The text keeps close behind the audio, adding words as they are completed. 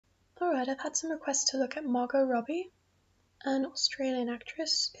Alright, I've had some requests to look at Margot Robbie, an Australian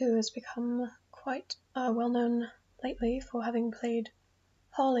actress who has become quite well known lately for having played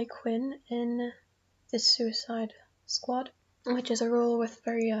Harley Quinn in this Suicide Squad, which is a role with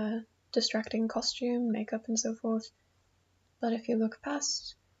very distracting costume, makeup and so forth. But if you look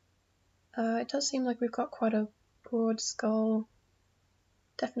past, it does seem like we've got quite a broad skull,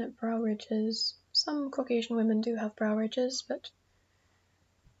 definite brow ridges. Some Caucasian women do have brow ridges, but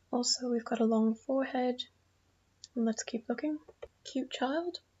also we've got a long forehead. And let's keep looking. Cute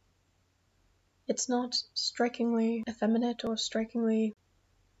child. It's not strikingly effeminate or strikingly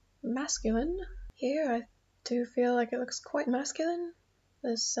masculine. Here I do feel like it looks quite masculine.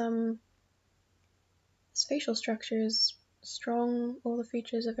 This facial structure is strong, all the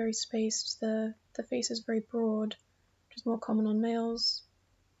features are very spaced, the face is very broad, which is more common on males.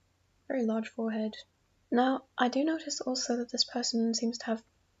 Very large forehead. Now, I do notice also that this person seems to have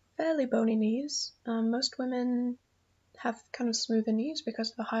fairly bony knees. Most women have kind of smoother knees because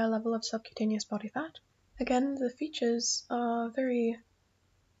of the higher level of subcutaneous body fat. Again, the features are very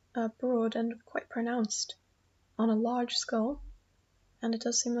broad and quite pronounced on a large skull, and it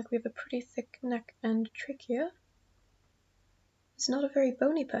does seem like we have a pretty thick neck and trachea. It's not a very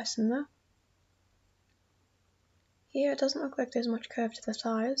bony person though. Here it doesn't look like there's much curve to the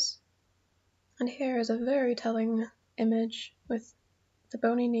thighs, and here is a very telling image with the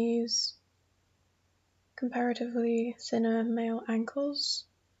bony knees, comparatively thinner male ankles,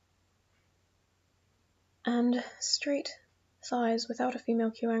 and straight thighs without a female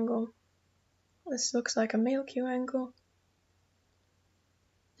Q angle. This looks like a male Q angle.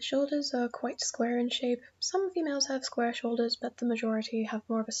 The shoulders are quite square in shape. Some females have square shoulders, but the majority have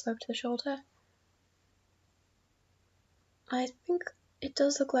more of a slope to the shoulder. I think it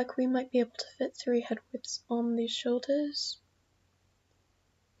does look like we might be able to fit 3 head widths on these shoulders.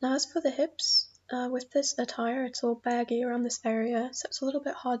 Now as for the hips, with this attire it's all baggy around this area, so it's a little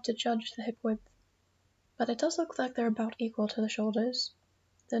bit hard to judge the hip width. But it does look like they're about equal to the shoulders.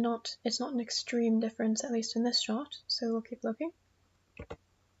 It's not an extreme difference, at least in this shot, so we'll keep looking.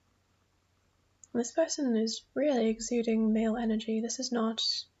 This person is really exuding male energy. This is not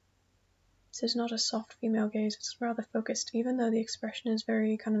a soft female gaze, it's rather focused, even though the expression is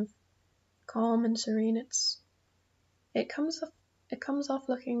very kind of calm and serene. It comes off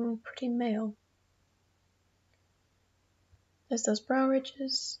looking pretty male. There's those brow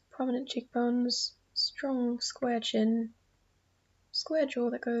ridges, prominent cheekbones, strong square chin, square jaw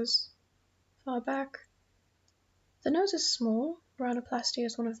that goes far back. The nose is small. Rhinoplasty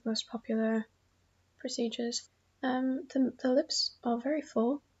is one of the most popular procedures. The lips are very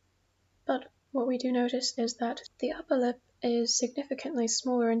full, but what we do notice is that the upper lip is significantly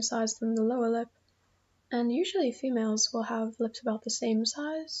smaller in size than the lower lip, and usually females will have lips about the same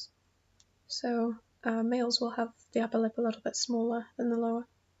size, so males will have the upper lip a little bit smaller than the lower.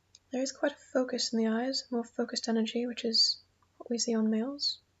 There is quite a focus in the eyes, more focused energy, which is what we see on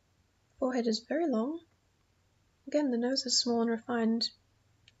males. Forehead is very long. Again, the nose is small and refined.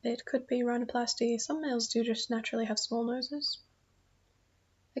 It could be rhinoplasty. Some males do just naturally have small noses.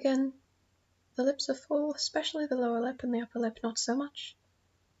 Again, the lips are full, especially the lower lip, and the upper lip not so much.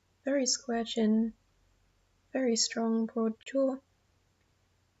 Very square chin, very strong broad jaw.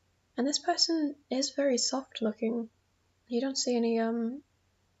 And this person is very soft looking. You don't see any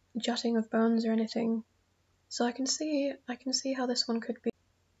jutting of bones or anything. So I can see how this one could be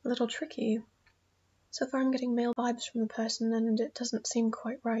a little tricky. So far I'm getting male vibes from the person and it doesn't seem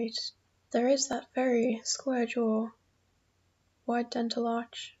quite right. There is that very square jaw, wide dental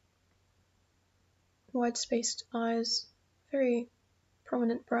arch, wide spaced eyes, very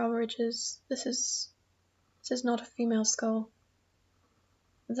prominent brow ridges. This is not a female skull.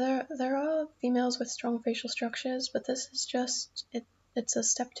 There are females with strong facial structures, but this is just, it's a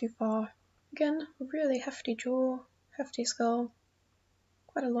step too far. Again, really hefty jaw, hefty skull,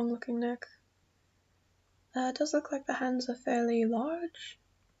 quite a long looking neck. It does look like the hands are fairly large.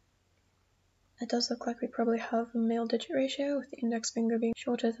 It does look like we probably have a male digit ratio, with the index finger being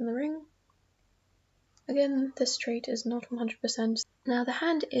shorter than the ring. Again, this trait is not 100%. Now the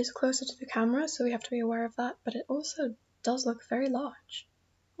hand is closer to the camera, so we have to be aware of that, but it also does look very large.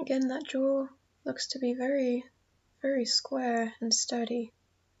 Again, that jaw looks to be very, very square and sturdy.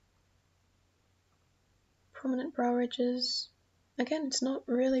 Prominent brow ridges. Again, it's not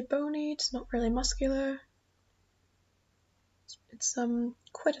really bony, it's not really muscular. It's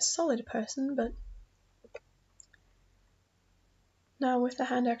quite a solid person, but now with the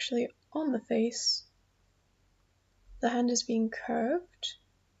hand actually on the face, the hand is being curved,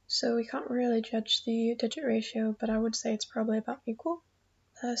 so we can't really judge the digit ratio, but I would say it's probably about equal.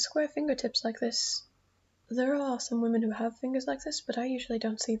 square fingertips like this. There are some women who have fingers like this, but I usually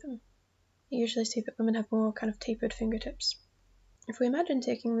don't see them. I usually see that women have more kind of tapered fingertips. If we imagine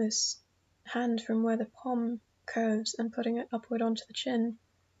taking this hand from where the palm curves and putting it upward onto the chin,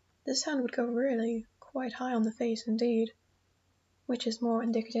 this hand would go really quite high on the face indeed, which is more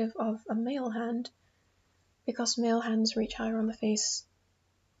indicative of a male hand, because male hands reach higher on the face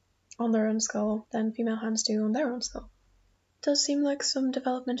on their own skull than female hands do on their own skull. It does seem like some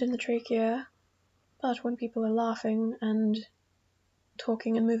development in the trachea, but when people are laughing and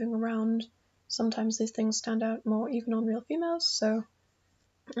talking and moving around, sometimes these things stand out more even on real females. So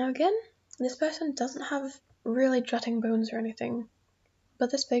now again, this person doesn't have really jutting bones or anything,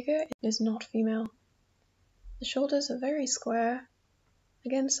 but this figure is not female. The shoulders are very square.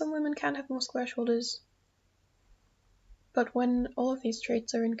 Again, some women can have more square shoulders, but when all of these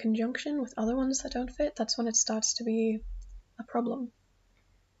traits are in conjunction with other ones that don't fit, that's when it starts to be a problem.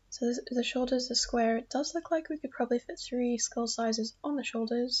 So the shoulders are square. It does look like we could probably fit 3 skull sizes on the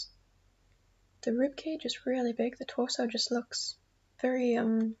shoulders. The ribcage is really big. The torso just looks very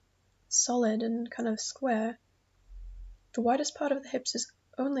solid and kind of square. The widest part of the hips is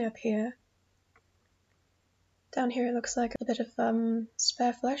only up here. Down here it looks like a bit of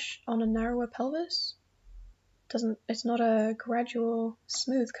spare flesh on a narrower pelvis. It's not a gradual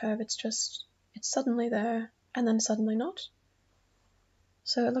smooth curve, it's suddenly there and then suddenly not.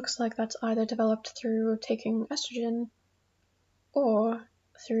 So it looks like that's either developed through taking estrogen or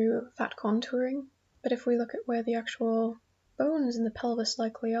through fat contouring. But if we look at where the actual bones in the pelvis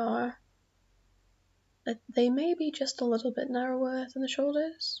likely are, they may be just a little bit narrower than the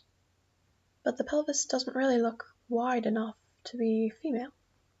shoulders, but the pelvis doesn't really look wide enough to be female.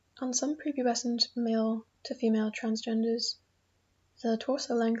 On some prepubescent male to female transgenders, the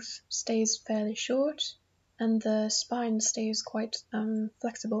torso length stays fairly short and the spine stays quite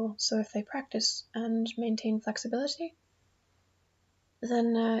flexible, so if they practice and maintain flexibility,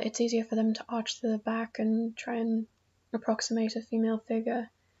 then it's easier for them to arch the back and try and approximate a female figure.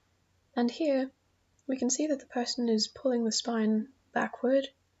 And here we can see that the person is pulling the spine backward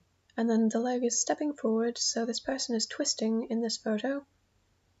and then the leg is stepping forward, so this person is twisting in this photo.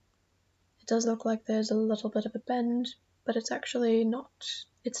 It does look like there's a little bit of a bend, but it's actually not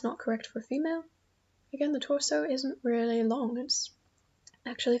correct for a female. Again, the torso isn't really long, it's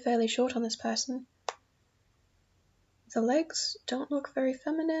actually fairly short on this person. The legs don't look very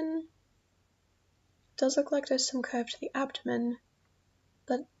feminine. It does look like there's some curve to the abdomen,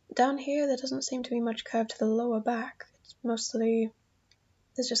 but down here there doesn't seem to be much curve to the lower back. It's mostly,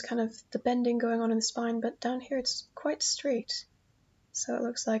 there's just kind of the bending going on in the spine, but down here it's quite straight. So it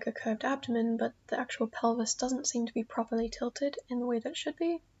looks like a curved abdomen, but the actual pelvis doesn't seem to be properly tilted in the way that it should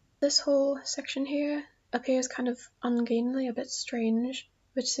be. This whole section here appears kind of ungainly, a bit strange,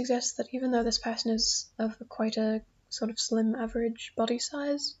 which suggests that even though this person is of quite a sort of slim average body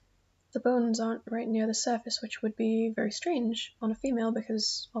size, the bones aren't right near the surface, which would be very strange on a female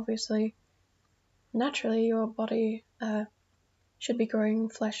because obviously, naturally, your body should be growing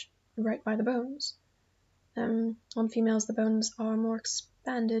flesh right by the bones. On females, the bones are more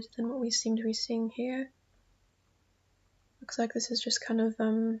expanded than what we seem to be seeing here. Looks like this is just kind of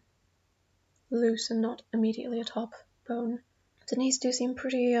loose and not immediately a top bone. The knees do seem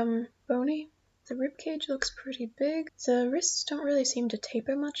pretty bony. The ribcage looks pretty big. The wrists don't really seem to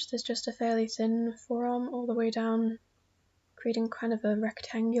taper much. There's just a fairly thin forearm all the way down, creating kind of a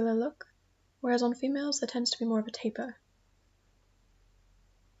rectangular look, whereas on females there tends to be more of a taper.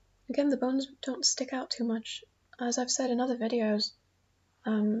 Again, the bones don't stick out too much. As I've said in other videos,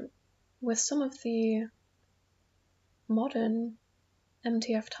 with some of the modern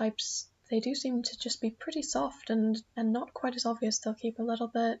MTF types, they do seem to just be pretty soft and not quite as obvious. They'll keep a little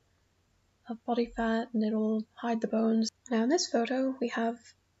bit of body fat and it'll hide the bones. Now in this photo, we have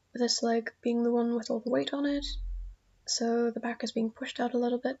this leg being the one with all the weight on it, so the back is being pushed out a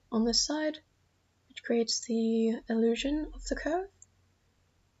little bit on this side, which creates the illusion of the curve,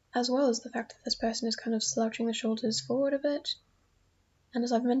 as well as the fact that this person is kind of slouching the shoulders forward a bit. And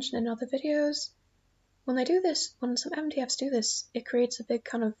as I've mentioned in other videos, when they do this, when some MTFs do this, it creates a big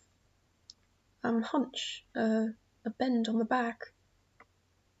kind of hunch, a bend on the back,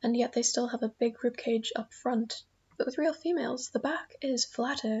 and yet they still have a big ribcage up front. But with real females, the back is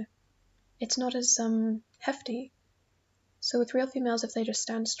flatter. It's not as hefty. So with real females, if they just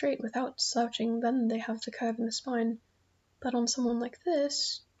stand straight without slouching, then they have the curve in the spine. But on someone like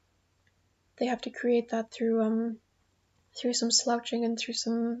this, they have to create that through some slouching and through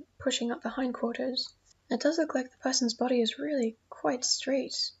some pushing up the hindquarters. It does look like the person's body is really quite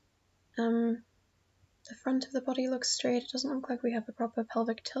straight. The The front of the body looks straight. It doesn't look like we have a proper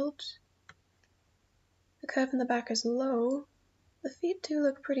pelvic tilt. The curve in the back is low. The feet do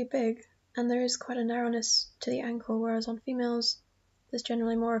look pretty big, and there is quite a narrowness to the ankle, whereas on females there's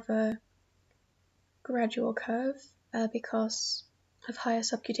generally more of a gradual curve because of higher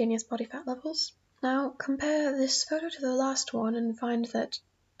subcutaneous body fat levels. Now compare this photo to the last one and find that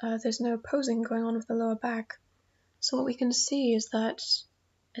there's no posing going on with the lower back. So what we can see is that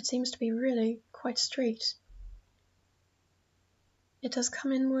it seems to be really quite straight. It does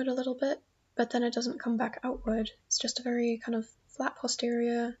come inward a little bit, but then it doesn't come back outward. It's just a very kind of flat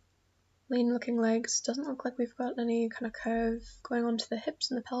posterior, lean looking legs. Doesn't look like we've got any kind of curve going on to the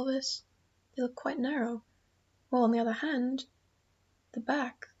hips and the pelvis. They look quite narrow. While on the other hand, the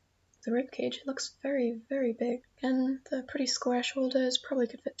back, the rib cage, looks very, very big. Again, the pretty square shoulders probably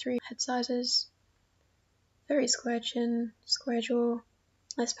could fit 3 head sizes. Very square chin, square jaw.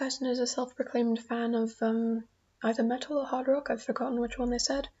 This person is a self-proclaimed fan of either metal or hard rock. I've forgotten which one they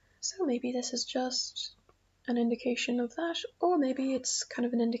said. So maybe this is just an indication of that, or maybe it's kind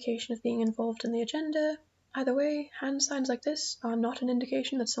of an indication of being involved in the agenda. Either way, hand signs like this are not an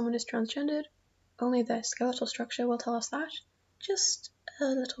indication that someone is transgendered. Only their skeletal structure will tell us that. Just a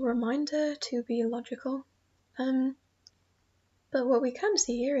little reminder to be logical. But what we can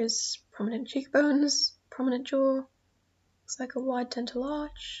see here is prominent cheekbones, prominent jaw, looks like a wide dental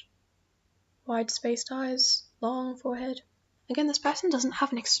arch, wide spaced eyes, long forehead. Again, this person doesn't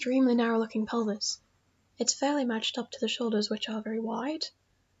have an extremely narrow looking pelvis. It's fairly matched up to the shoulders, which are very wide.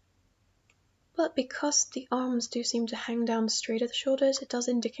 But because the arms do seem to hang down straight at the shoulders, it does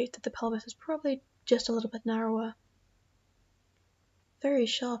indicate that the pelvis is probably just a little bit narrower. Very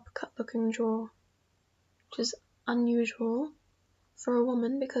sharp cut looking jaw, which is unusual for a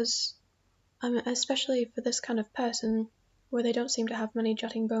woman because, especially for this kind of person, where they don't seem to have many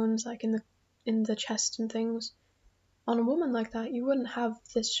jutting bones like in the chest and things. On a woman like that, you wouldn't have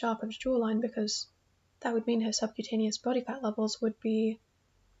this sharp of a jawline because that would mean her subcutaneous body fat levels would be,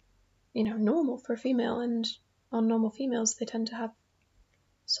 normal for a female, and on normal females they tend to have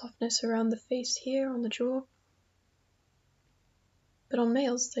softness around the face here on the jaw, but on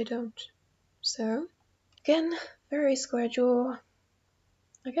males they don't. So again, very square jaw.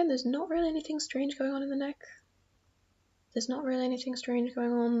 Again, there's not really anything strange going on in the neck. There's not really anything strange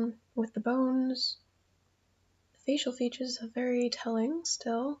going on with the bones. The facial features are very telling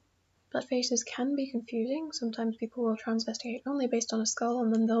still, but faces can be confusing. Sometimes people will transvestigate only based on a skull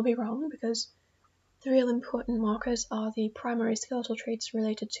and then they'll be wrong because the real important markers are the primary skeletal traits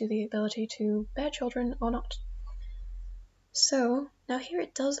related to the ability to bear children or not. So, now here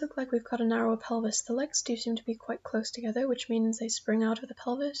it does look like we've got a narrower pelvis. The legs do seem to be quite close together, which means they spring out of the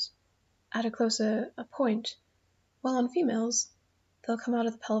pelvis at a closer point. While on females, they'll come out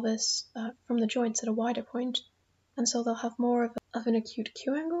of the pelvis from the joints at a wider point, and so they'll have more of an acute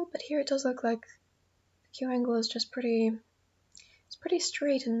Q angle, but here it does look like the Q angle is just pretty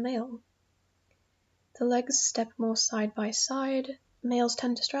straight in male. The legs step more side by side. Males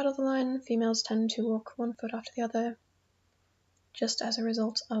tend to straddle the line, females tend to walk one foot after the other, just as a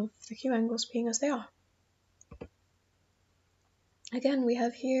result of the Q angles being as they are. Again, we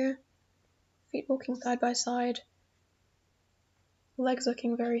have here feet walking side by side, legs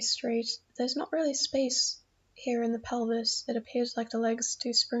looking very straight. There's not really space here in the pelvis. It appears like the legs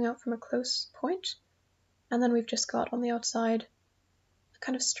do spring out from a close point, and then we've just got on the outside a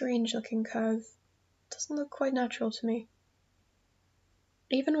kind of strange looking curve. It doesn't look quite natural to me.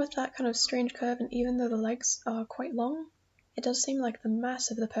 Even with that kind of strange curve, and even though the legs are quite long, it does seem like the mass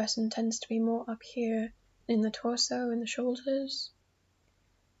of the person tends to be more up here in the torso, in the shoulders.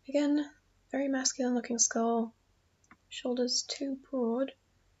 Again, very masculine looking skull, shoulders too broad.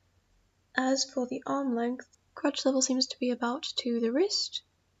 As for the arm length, crotch level seems to be about to the wrist,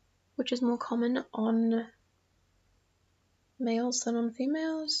 which is more common on males than on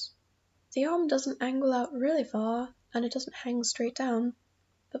females. The arm doesn't angle out really far, and it doesn't hang straight down,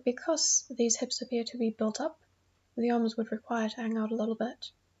 but because these hips appear to be built up, the arms would require to hang out a little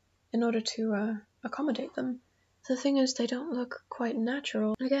bit in order to accommodate them. The thing is, they don't look quite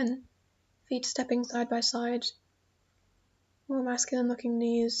natural. Again, feet stepping side by side, more masculine looking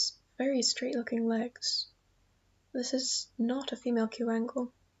knees, very straight looking legs. This is not a female Q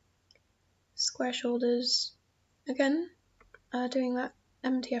angle. Square shoulders. Again, doing that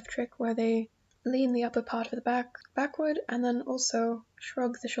MTF trick where they lean the upper part of the back backward and then also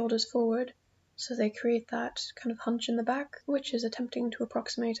shrug the shoulders forward, so they create that kind of hunch in the back, which is attempting to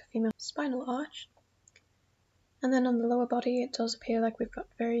approximate a female spinal arch. And then on the lower body, it does appear like we've got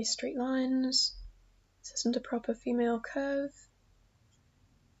very straight lines. This isn't a proper female curve.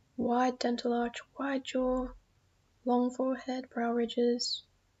 wide dental arch, wide jaw, long forehead, brow ridges,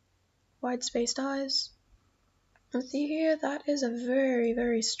 wide spaced eyes. And see here, that is a very,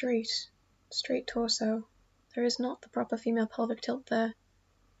 very straight torso. There is not the proper female pelvic tilt there.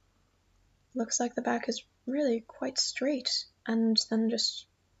 Looks like the back is really quite straight, and then just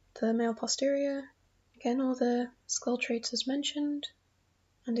the male posterior. Again, all the skull traits as mentioned.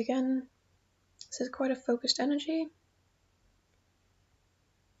 And again, this is quite a focused energy.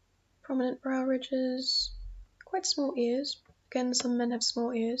 Prominent brow ridges, quite small ears. Again, some men have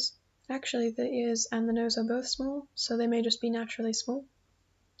small ears. Actually, the ears and the nose are both small, so they may just be naturally small,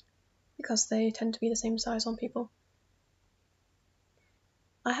 because they tend to be the same size on people.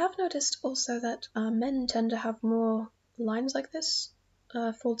 I have noticed also that men tend to have more lines like this,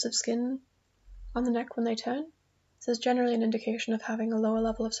 folds of skin on the neck when they turn. This is generally an indication of having a lower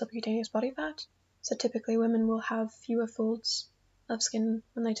level of subcutaneous body fat, so typically women will have fewer folds of skin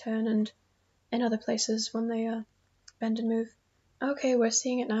when they turn and in other places when they bend and move. Okay, we're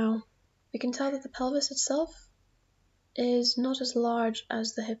seeing it now. We can tell that the pelvis itself is not as large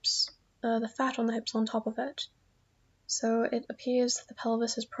as the hips, the fat on the hips on top of it. So it appears that the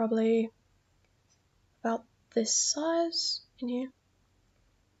pelvis is probably about this size in here,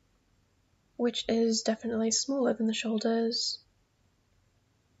 which is definitely smaller than the shoulders.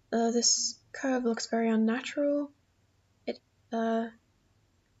 This curve looks very unnatural. The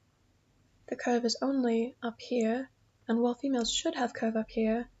curve is only up here, and while females should have curve up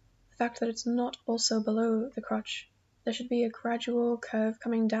here, the fact that it's not also below the crotch, there should be a gradual curve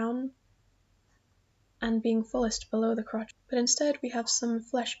coming down and being fullest below the crotch. But instead we have some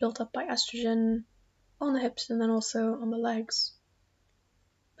flesh built up by estrogen on the hips and then also on the legs.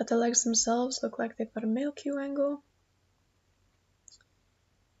 But the legs themselves look like they've got a male Q angle.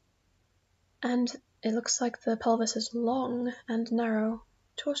 And it looks like the pelvis is long and narrow.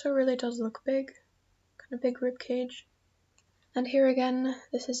 Torso really does look big, kind of big rib cage. And here again,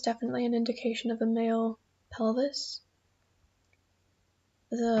 this is definitely an indication of a male pelvis.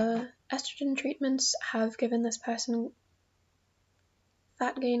 The estrogen treatments have given this person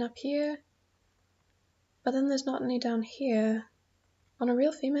fat gain up here, but then there's not any down here. On a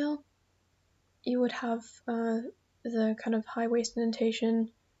real female, you would have the kind of high waist indentation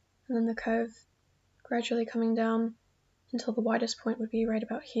and then the curve gradually coming down until the widest point would be right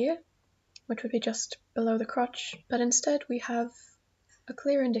about here, which would be just below the crotch. But instead we have a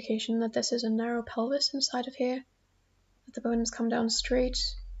clear indication that this is a narrow pelvis inside of here, that the bones come down straight,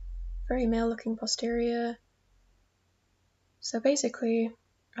 very male looking posterior. So basically,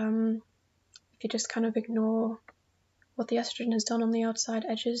 if you just kind of ignore what the estrogen has done on the outside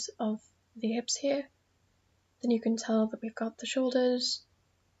edges of the hips here, then you can tell that we've got the shoulders,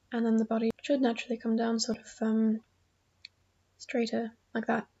 and then the body should naturally come down sort of straighter, like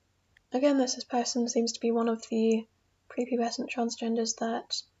that. Again, this person seems to be one of the prepubescent transgenders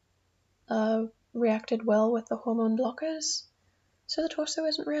that reacted well with the hormone blockers, so the torso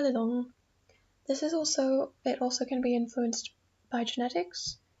isn't really long. It also can be influenced by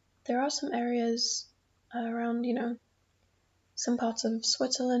genetics. There are some areas around, some parts of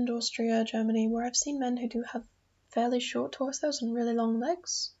Switzerland, Austria, Germany, where I've seen men who do have fairly short torsos and really long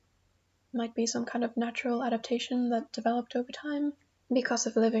legs. Might be some kind of natural adaptation that developed over time because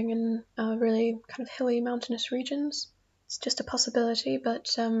of living in really kind of hilly, mountainous regions. It's just a possibility, but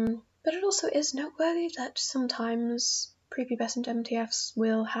it also is noteworthy that sometimes prepubescent MTFs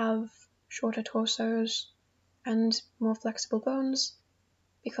will have shorter torsos and more flexible bones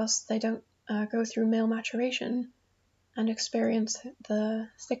because they don't go through male maturation and experience the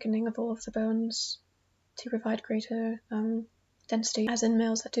thickening of all of the bones to provide greater density, as in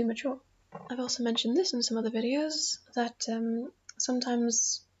males that do mature. I've also mentioned this in some other videos, that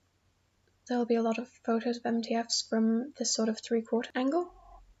sometimes there'll be a lot of photos of MTFs from this sort of 3/4 angle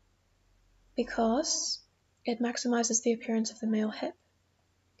because it maximizes the appearance of the male hip.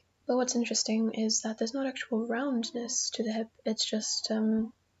 But what's interesting is that there's not actual roundness to the hip, it's just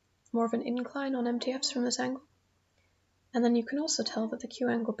more of an incline on MTFs from this angle. And then you can also tell that the Q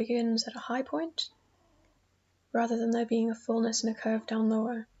angle begins at a high point, rather than there being a fullness and a curve down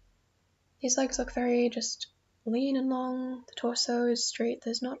lower. These legs look very just lean and long, the torso is straight,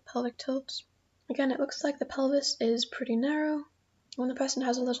 there's not pelvic tilt. Again, it looks like the pelvis is pretty narrow. When the person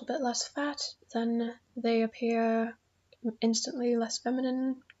has a little bit less fat, then they appear instantly less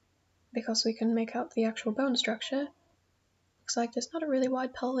feminine because we can make out the actual bone structure. Looks like there's not a really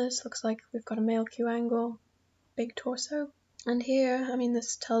wide pelvis, looks like we've got a male Q angle, big torso. And here,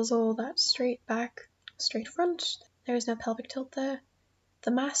 this tells all that straight back, straight front, there is no pelvic tilt there.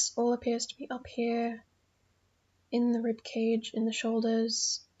 The mass all appears to be up here, in the rib cage, in the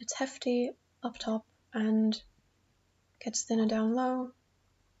shoulders, It's hefty up top and gets thinner down low.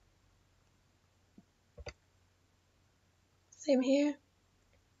 Same here.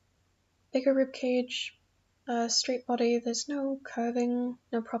 Bigger ribcage, straight body, there's no curving,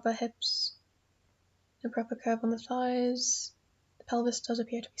 no proper hips, no proper curve on the thighs. The pelvis does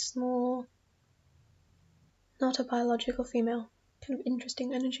appear to be small. Not a biological female. Kind of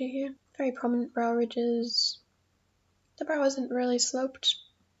interesting energy here. Very prominent brow ridges. The brow isn't really sloped,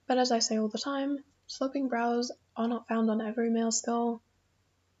 but as I say all the time, sloping brows are not found on every male skull.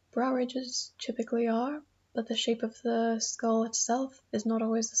 Brow ridges typically are, but the shape of the skull itself is not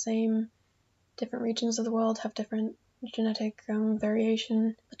always the same. Different regions of the world have different genetic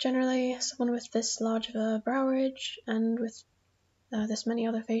variation, but generally someone with this large of a brow ridge and with this many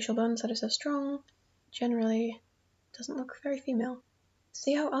other facial bones that are so strong generally doesn't look very female.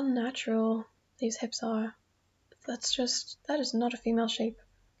 See how unnatural these hips are? That is not a female shape.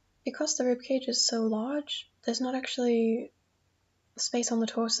 Because the ribcage is so large, there's not actually space on the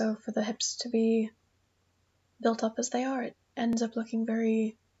torso for the hips to be built up as they are. It ends up looking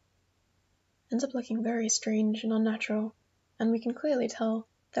very strange and unnatural, and we can clearly tell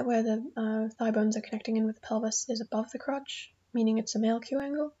that where the thigh bones are connecting in with the pelvis is above the crotch, meaning it's a male Q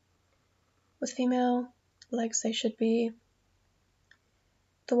angle. With female legs, the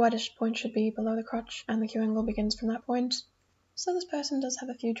widest point should be below the crotch, and the Q angle begins from that point. So this person does have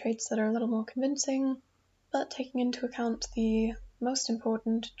a few traits that are a little more convincing, but taking into account the most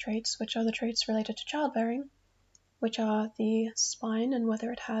important traits, which are the traits related to childbearing, which are the spine and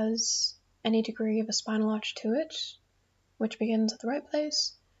whether it has any degree of a spinal arch to it, which begins at the right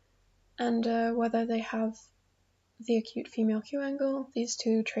place, and whether they have the acute female Q angle. These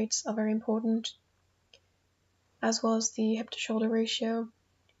two traits are very important, as well as the hip to shoulder ratio.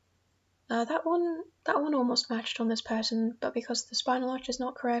 That one almost matched on this person, but because the spinal arch is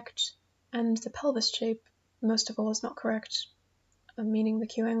not correct and the pelvis shape most of all is not correct, meaning the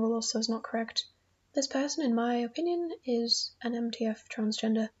Q angle also is not correct, this person, in my opinion, is an MTF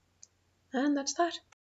transgender. And that's that.